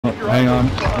Hang on.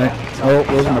 Oh,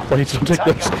 those are my plates. I'll take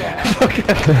those. Okay.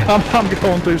 I'm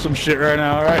going through some shit right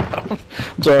now, alright?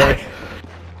 I'm sorry.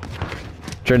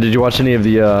 Trent, did you watch any of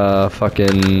the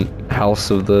fucking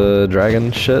House of the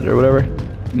Dragon shit or whatever?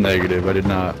 Negative, I did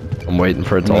not. I'm waiting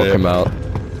for it to all come out.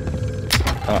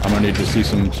 I'm gonna need to see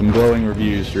some glowing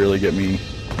reviews to really get me.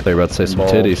 They're about to say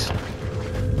involved. some titties.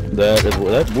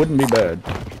 That wouldn't be bad.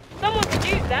 Someone could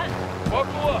use that.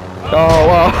 Oh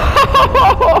wow!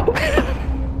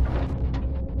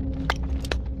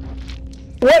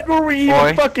 What were we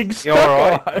even fucking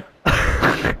stuck on?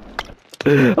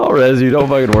 I'll res you, don't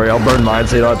fucking worry. I'll burn mine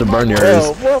so you don't have to burn yours.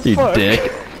 Oh, well, you fuck.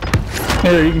 dick.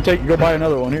 Here, you can go buy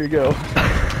another one. Here you go.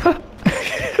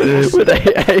 With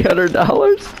 $800?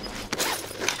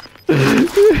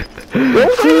 What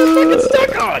was I fucking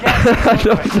stuck on? I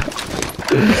don't know.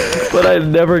 But I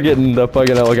never get in the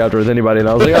fucking helicopter with anybody, and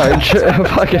I was like, alright,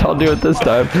 fuck it, I'll do it this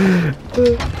time.